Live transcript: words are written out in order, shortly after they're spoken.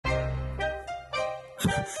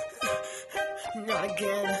Not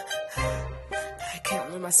again. I can't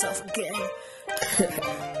blame myself again.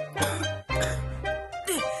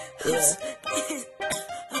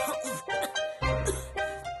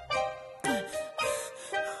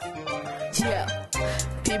 Yeah.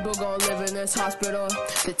 People gon' live in this hospital.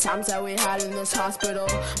 The times that we had in this hospital.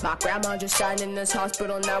 My grandma just died in this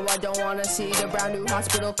hospital. Now I don't wanna see the brand new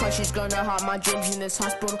hospital, cause she's gonna haunt my dreams in this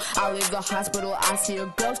hospital. I leave the hospital, I see a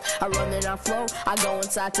ghost. I run and I flow. I go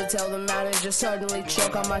inside to tell the manager, suddenly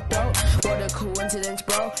choke on my throat. What a coincidence,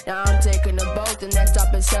 bro. Now I'm taking a boat. The next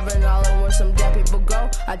stop is 7 Island where some dead people go.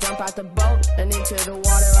 I jump out the boat and into the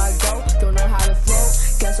water I go. Don't know how to float.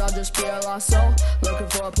 Guess I'll just be a lost soul, looking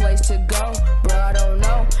for a place to go. Bro, I don't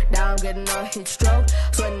know. Now I'm getting a heat stroke,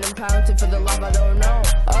 sweating and pounding for the life I don't know.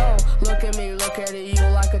 Oh, look at me, look at you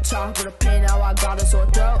like a child with a pain. Now I got a sore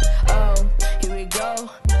throat. Oh, here we go.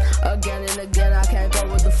 Again and again, I can't go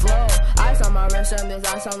with the flow. Ice on my wrist and there's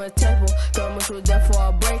ice on the table. Don't mess with death or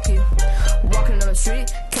I'll break you. Walking on the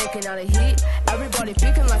street, taking out the heat. Everybody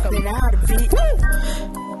speaking like I'm in out of beat.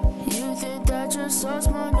 You think that you're so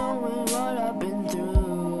smart knowing what I've been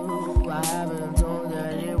through. I haven't told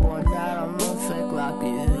anyone that I'm a fake like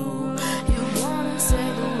you. You wanna say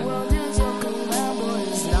the world is your command, but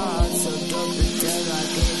it's not. So don't pretend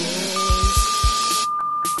like it is.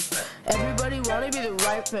 Everybody wanna be the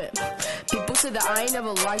right fit. People say that I ain't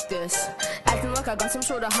never like this, acting like I got some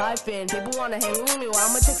sort of hype in. People wanna hang with me, well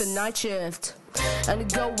I'ma take the night shift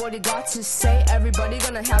and go what you got to say. Everybody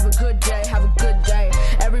gonna have a good day, have a good day.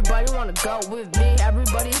 Everybody wanna go with me,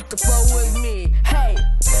 everybody hit the flow with me. Hey,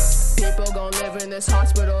 people gon' live in this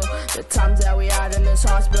hospital. The times that we had in this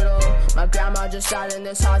hospital. My grandma just died in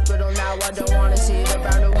this hospital. Now I don't wanna see the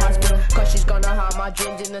brand new hospital, cause she's gonna haunt my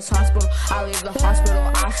dreams in this hospital. I leave the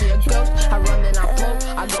hospital, I see a ghost. I run and I float.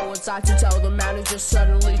 I go inside to tell the manager,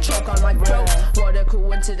 suddenly choke on my throat. What a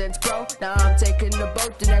coincidence, bro. Now I'm taking the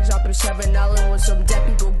boat. The next stop is 7 Island where some dead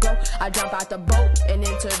people go. I jump out the boat and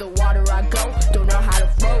into the water I go. Don't know how to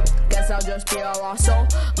float. Guess I'll just be a lost soul,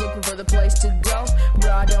 looking for the place to go.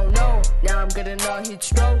 Bro, I don't know. Now I'm getting a heat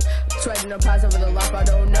stroke, sweating and passing for the life I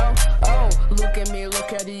don't know. Oh, look at me,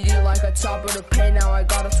 look at you like a top of the pain. Now I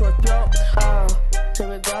got a sore throat. Oh, here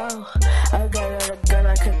we go. Again and again,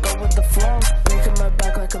 I can't go with the flow. Breaking my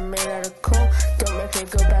back like I'm made out of coal. Don't make me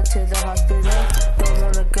go back to the hospital. Don't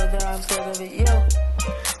wanna go there, I'm scared of it, yo.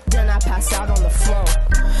 Then I pass out on the floor.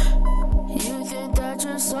 You think that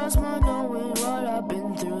you're so smart knowing what I've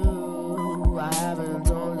been through. I haven't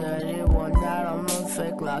told anyone that I'm a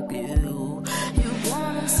fake like you. You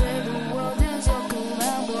wanna say the world is your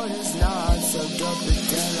command, but it's not. So don't